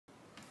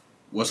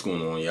What's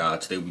going on, y'all?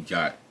 Today we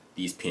got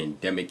these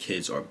pandemic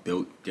kids are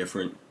built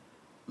different.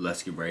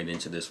 Let's get right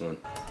into this one.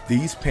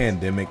 These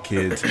pandemic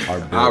kids are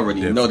built I already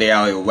different. know they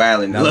out here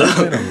wilding. Now there's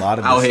been a lot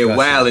of out here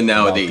wilding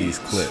nowadays.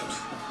 about these clips.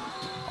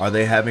 Are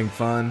they having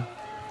fun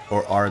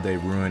or are they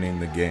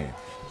ruining the game?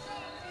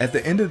 At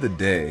the end of the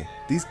day,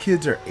 these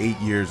kids are 8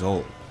 years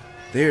old.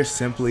 They are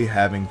simply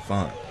having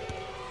fun.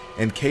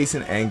 And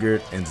Kason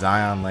Angert and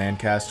Zion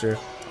Lancaster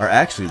are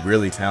actually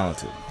really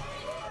talented.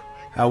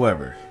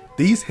 However,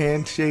 these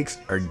handshakes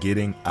are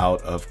getting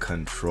out of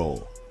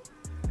control.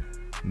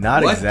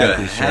 Not what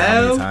exactly sure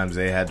how many times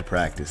they had to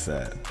practice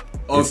that.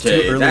 It's too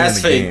early that's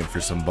in the fake, game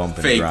for some bump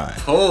and fake grind.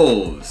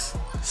 Pose.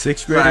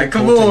 Sixth grader Right,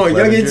 come Colton on,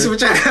 y'all get to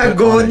what y'all got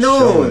going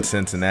on on in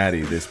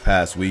Cincinnati this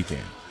past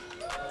weekend.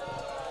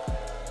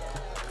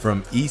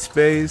 From East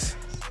Bays,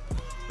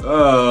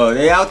 oh,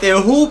 they out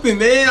there hooping,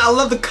 man. I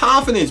love the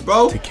confidence,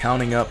 bro. to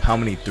counting up how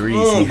many threes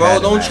he Bro, had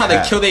in don't that try to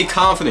half. kill their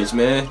confidence,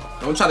 man.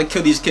 Don't try to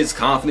kill these kids'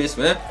 confidence,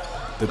 man.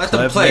 The Let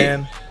them Clev play.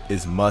 Man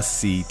is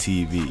must-see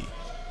TV.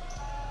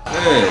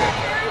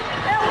 Yeah.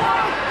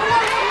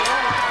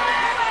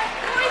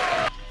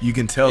 You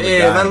can tell the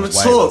Yeah, let guy in him white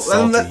talk. was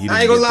Let him- salty he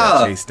I didn't ain't get gonna that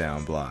lie. chase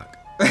down block.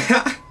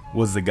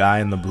 Was the guy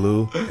in the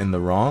blue in the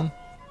wrong?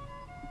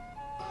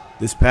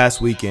 This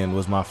past weekend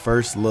was my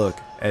first look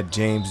at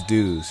James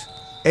Dews,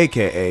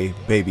 aka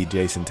Baby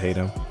Jason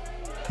Tatum.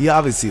 He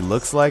obviously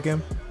looks like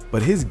him,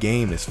 but his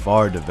game is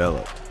far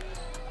developed.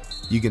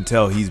 You can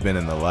tell he's been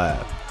in the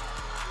lab.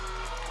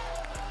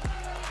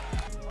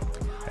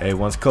 Hey,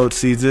 once coach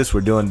sees this,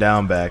 we're doing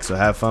down back, so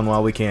have fun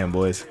while we can,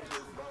 boys.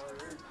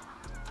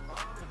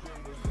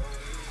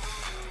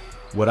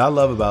 What I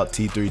love about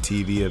T3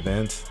 TV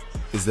events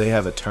is they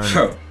have a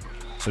tournament,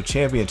 so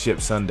Championship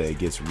Sunday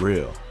gets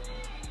real.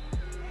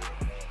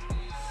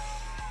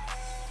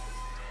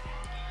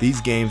 These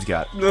games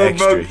got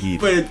extra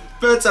heated.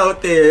 But it's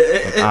out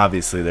there. And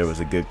obviously there was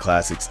a good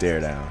classic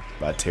stare down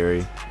by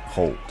Terry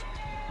Holt.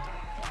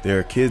 There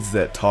are kids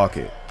that talk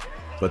it,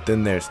 but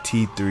then there's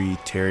T3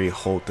 Terry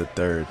Holt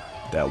III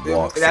that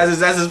walks it.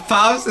 That's his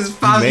pops. His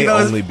pops. He may you know,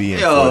 only be in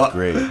yo. 4th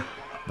grade,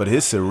 but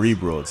his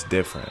cerebral is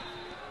different.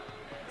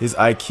 His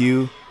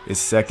IQ is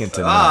second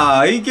to none.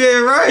 Ah, he get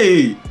it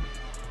right.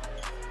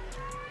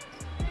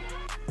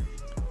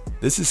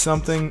 This is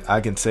something I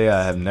can say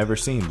I have never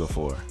seen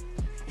before.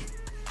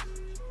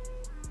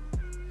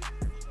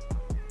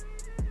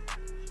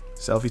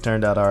 Selfie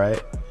turned out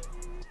alright.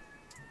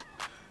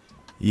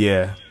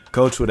 Yeah,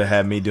 coach would have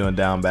had me doing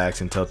down backs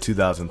until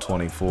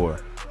 2024.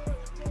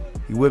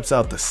 He whips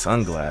out the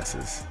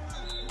sunglasses.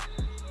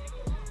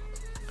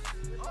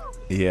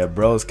 Yeah,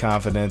 bro's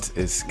confidence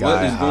is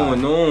sky high. What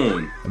is going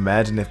on?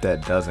 Imagine if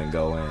that doesn't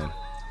go in.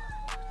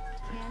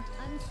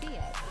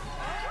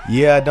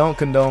 Yeah, I don't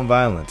condone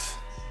violence,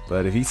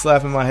 but if he's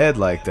slapping my head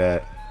like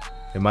that,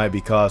 it might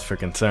be cause for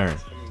concern.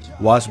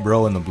 Watch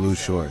bro in the blue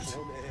shorts.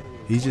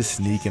 He's just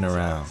sneaking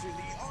around.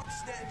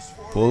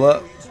 Pull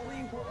up.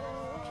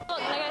 Look,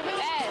 nigga,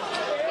 he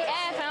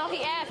ass, fam.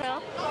 He ass,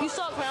 fam. You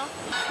suck, fam.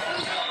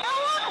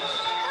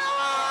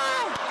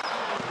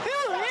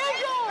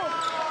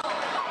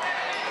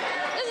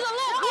 This is a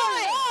little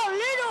boy.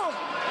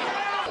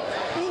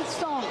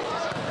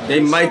 They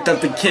mic'd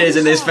up the kids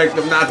and they expect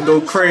them not to go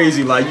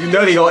crazy. Like, you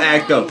know they gonna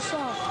act up. These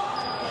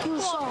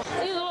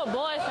little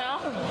boys, fam.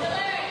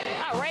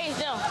 I raised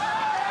them.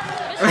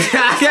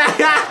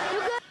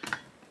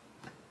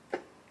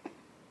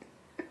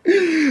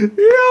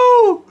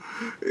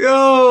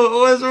 Yo,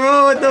 what's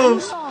wrong with them?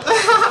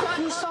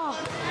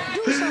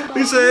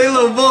 He said, "Hey,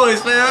 little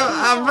boys, man,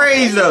 I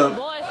raised them."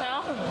 Boys,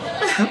 fam.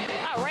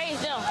 I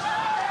raised them. I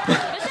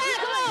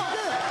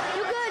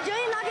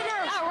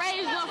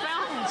raised them,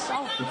 fam.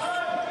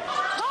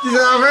 He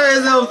said, "I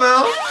raised them,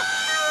 fam."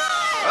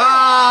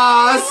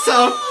 Ah,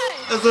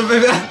 that's so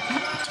baby.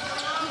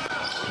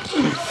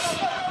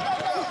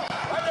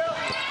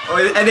 Oh,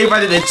 and they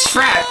running the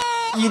trap.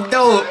 You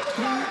know,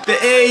 the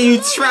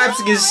AAU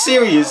traps get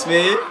serious,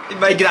 man. They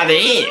might get out of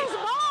hand.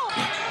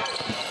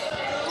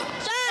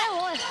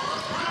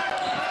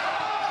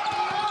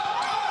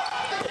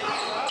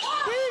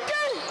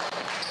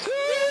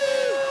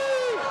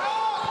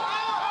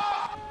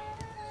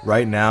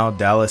 Right now,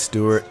 Dallas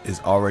Stewart is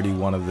already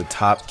one of the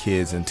top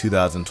kids in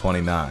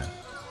 2029.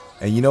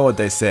 And you know what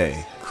they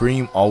say,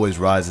 cream always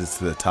rises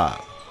to the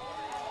top.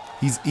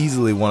 He's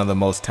easily one of the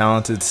most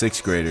talented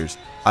 6th graders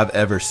I've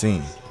ever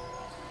seen.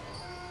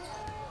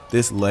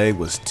 This leg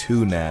was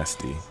too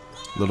nasty.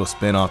 Little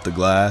spin off the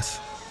glass.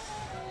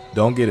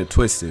 Don't get it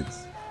twisted.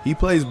 He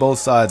plays both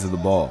sides of the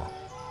ball.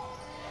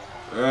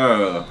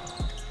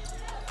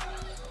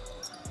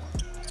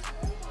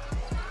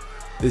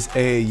 This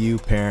AAU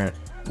parent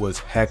was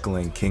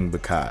heckling King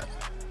Bakat.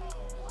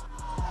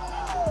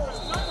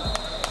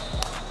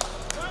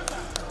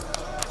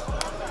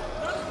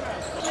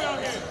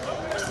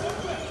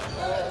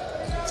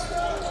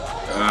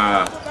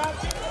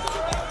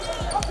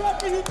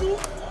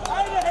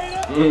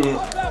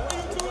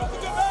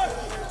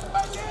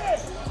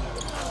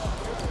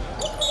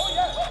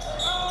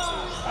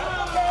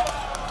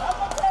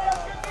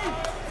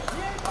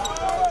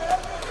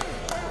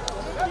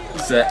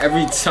 Said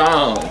every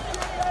time.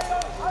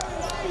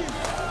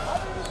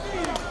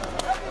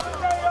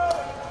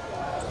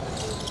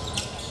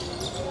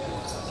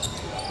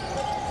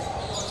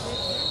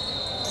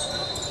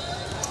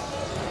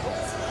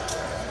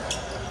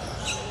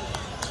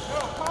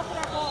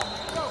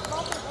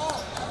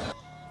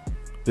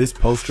 This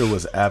poster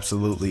was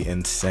absolutely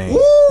insane.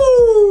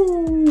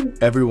 Woo!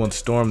 Everyone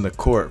stormed the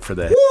court for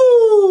the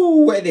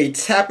Woo! Where they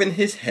tapping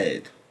his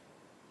head.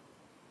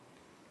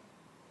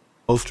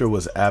 poster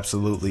was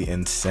absolutely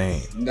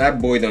insane.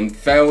 That boy done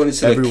fell into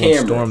the camera.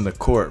 Everyone stormed the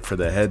court for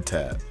the head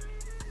tap.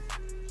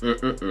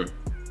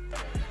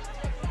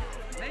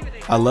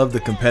 I love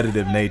the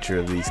competitive nature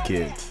of these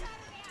kids.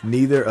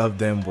 Neither of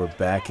them were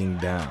backing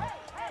down.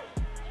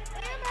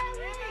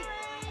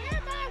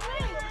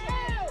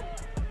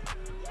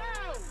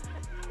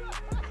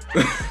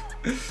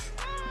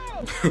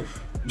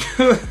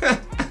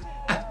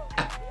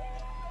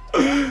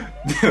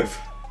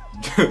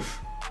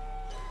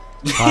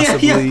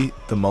 Possibly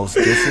the most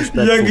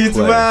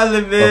disrespectful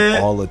Wildin, play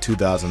of all of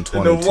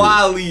 2022. The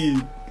Wally,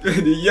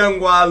 the young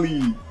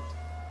Wally.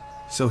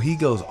 So he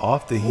goes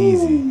off the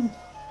heezy,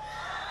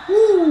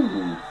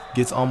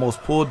 gets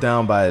almost pulled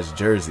down by his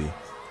jersey,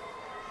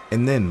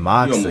 and then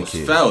mocks the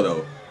kid. Fell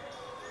though.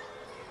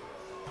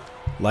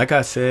 Like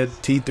I said,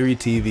 T3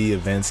 TV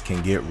events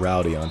can get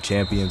rowdy on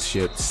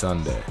Championship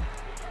Sunday.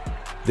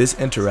 This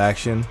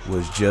interaction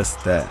was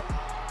just that.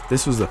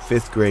 This was a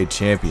 5th grade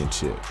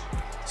championship,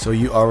 so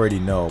you already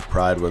know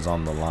pride was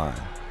on the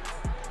line.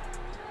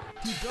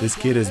 This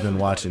kid has been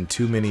watching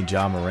too many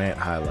Ja Morant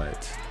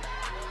highlights.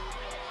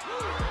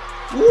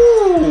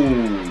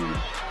 Ooh.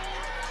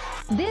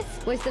 This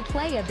was the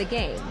play of the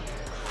game.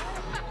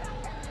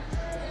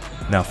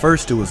 Now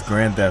first it was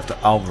Grand Theft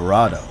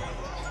Alvarado.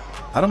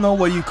 I don't know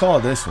what you call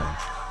this one.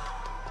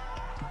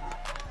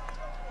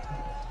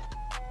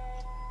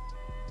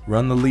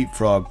 Run the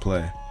leapfrog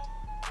play.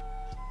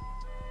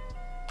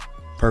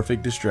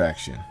 Perfect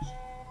distraction.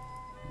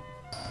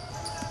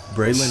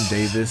 Braylon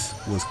Davis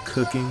was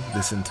cooking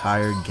this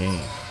entire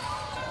game.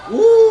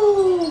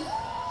 Woo!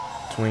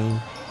 Tween.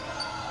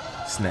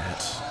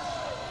 Snatch.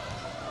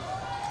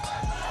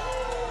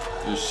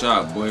 Good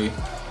shot, boy.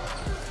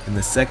 In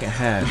the second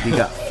half, he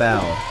got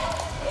fouled,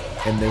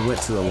 and they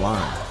went to the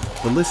line.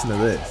 But listen to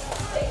this.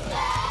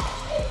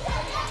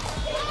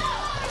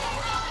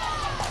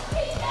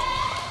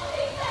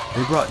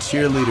 They brought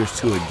cheerleaders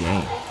to a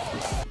game.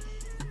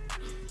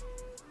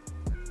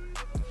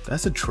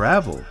 That's a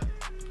travel.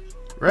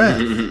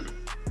 Right.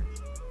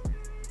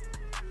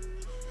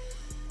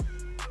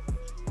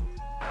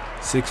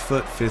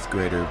 6-foot 5th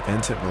grader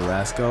Vincent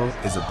Marasco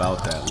is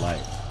about that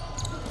life.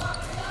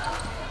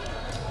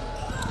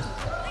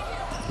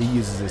 He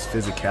uses his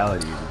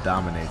physicality to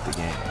dominate the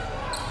game.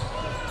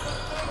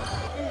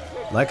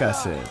 Like I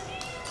said,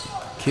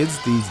 kids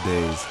these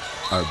days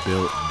are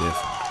built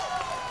different.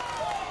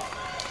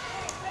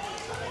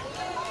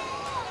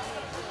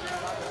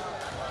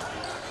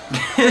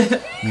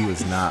 He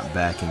was not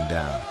backing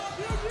down.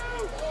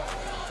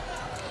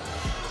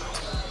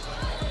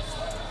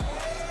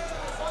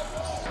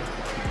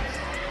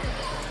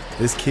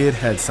 This kid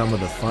had some of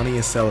the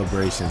funniest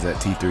celebrations at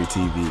T3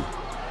 TV.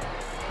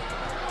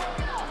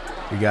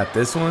 We got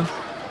this one.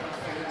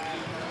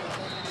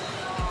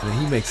 And then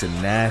he makes a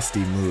nasty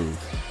move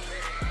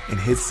and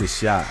hits the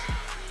shot.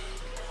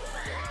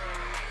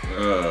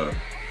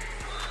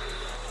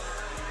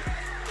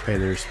 Pay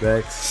the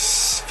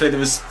respects. Pay the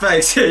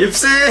respects. You know what I'm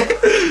saying?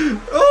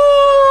 Ooh!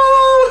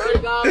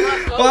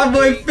 My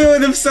boy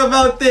feeling himself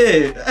out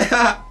there.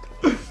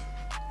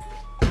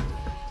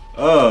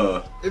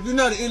 If you're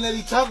not an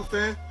NLE Chopper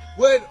fan,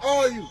 where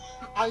are you?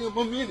 I am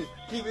a minute.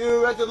 Keep it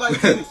erratic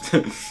like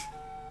tennis.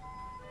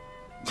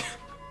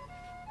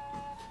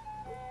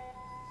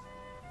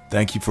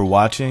 Thank you for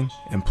watching,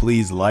 and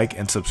please like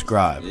and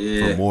subscribe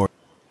for more.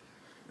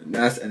 And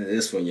that's the end of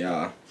this one,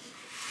 y'all.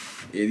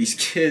 Yeah, these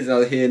kids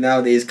out here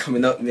nowadays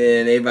coming up,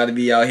 man, they about to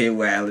be out here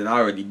wilding. I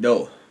already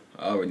know.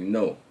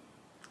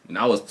 When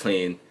I was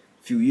playing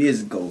a few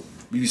years ago,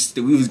 we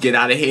was get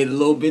out of here a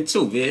little bit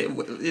too, man. You know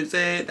what I'm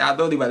saying? I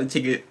know they about to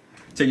take it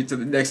to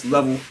the next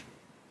level.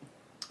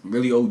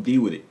 Really OD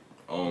with it.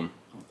 If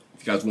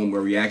you guys want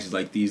more reactions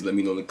like these, let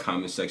me know in the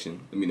comment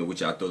section. Let me know what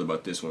y'all thought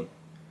about this one.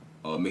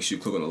 Make sure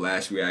you click on the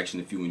last reaction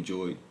if you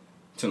enjoyed.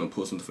 Turn on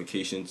post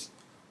notifications.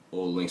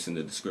 All links in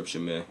the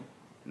description, man.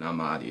 And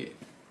I'm out of here.